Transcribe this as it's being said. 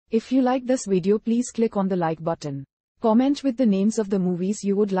If you like this video, please click on the like button. Comment with the names of the movies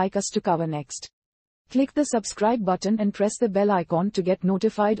you would like us to cover next. Click the subscribe button and press the bell icon to get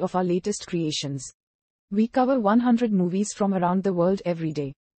notified of our latest creations. We cover 100 movies from around the world every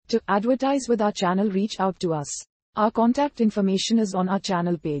day. To advertise with our channel, reach out to us. Our contact information is on our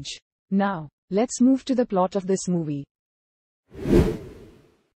channel page. Now, let's move to the plot of this movie.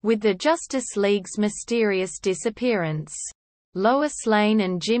 With the Justice League's mysterious disappearance, Lois Lane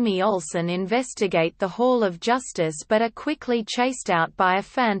and Jimmy Olsen investigate the Hall of Justice but are quickly chased out by a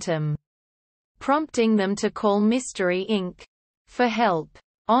phantom, prompting them to call Mystery Inc. for help.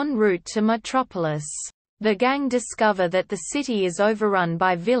 En route to Metropolis, the gang discover that the city is overrun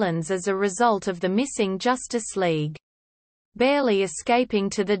by villains as a result of the missing Justice League. Barely escaping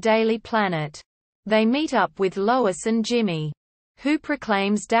to the Daily Planet, they meet up with Lois and Jimmy, who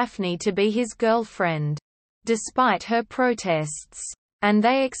proclaims Daphne to be his girlfriend, despite her protests, and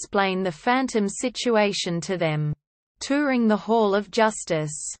they explain the Phantom situation to them. Touring the Hall of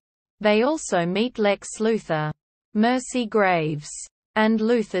Justice, they also meet Lex Luthor, Mercy Graves, and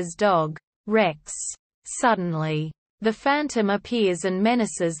Luthor's dog, Rex. Suddenly, the Phantom appears and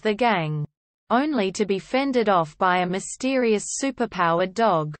menaces the gang, only to be fended off by a mysterious superpowered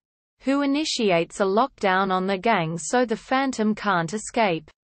dog, who initiates a lockdown on the gang so the Phantom can't escape.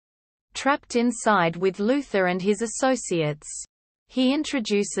 Trapped inside with Luthor and his associates, he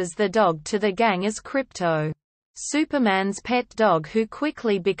introduces the dog to the gang as Krypto, Superman's pet dog, who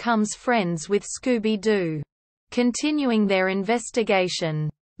quickly becomes friends with Scooby-Doo. Continuing their investigation,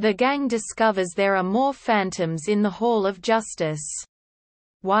 the gang discovers there are more phantoms in the Hall of Justice.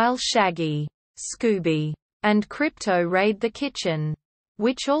 While Shaggy, Scooby, and Krypto raid the kitchen,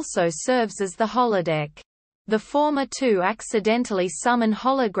 which also serves as the holodeck, the former two accidentally summon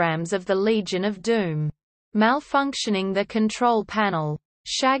holograms of the Legion of Doom. Malfunctioning the control panel,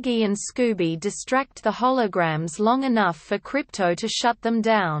 Shaggy and Scooby distract the holograms long enough for Krypto to shut them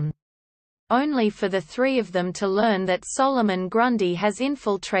down, only for the three of them to learn that Solomon Grundy has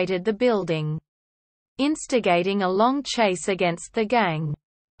infiltrated the building, instigating a long chase against the gang.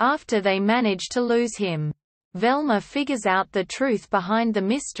 After they manage to lose him, Velma figures out the truth behind the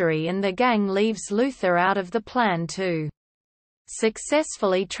mystery and the gang leaves Luthor out of the plan to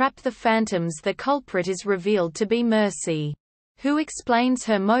successfully trap the Phantoms. The culprit is revealed to be Mercy, who explains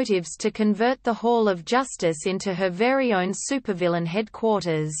her motives to convert the Hall of Justice into her very own supervillain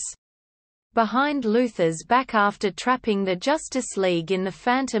headquarters, behind Luthor's back after trapping the Justice League in the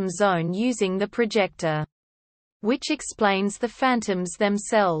Phantom Zone using the projector, which explains the Phantoms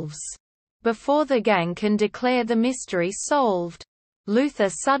themselves. Before the gang can declare the mystery solved,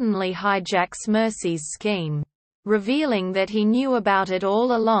 Luthor suddenly hijacks Mercy's scheme, revealing that he knew about it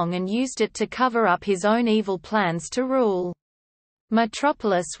all along and used it to cover up his own evil plans to rule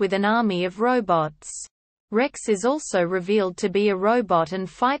Metropolis with an army of robots. Rex is also revealed to be a robot and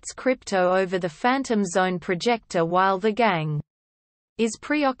fights Krypto over the Phantom Zone projector while the gang is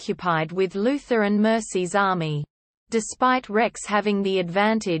preoccupied with Luthor and Mercy's army. Despite Rex having the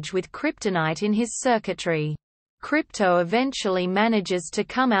advantage with kryptonite in his circuitry, Krypto eventually manages to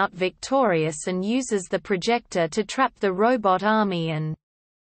come out victorious and uses the projector to trap the robot army and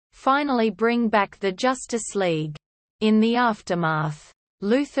finally bring back the Justice League. In the aftermath,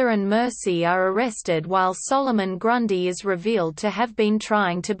 Luthor and Mercy are arrested while Solomon Grundy is revealed to have been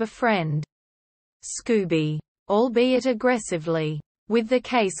trying to befriend Scooby, albeit aggressively. With the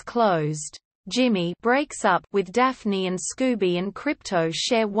case closed, Jimmy breaks up with Daphne and Scooby, and Krypto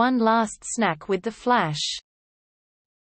share one last snack with the Flash,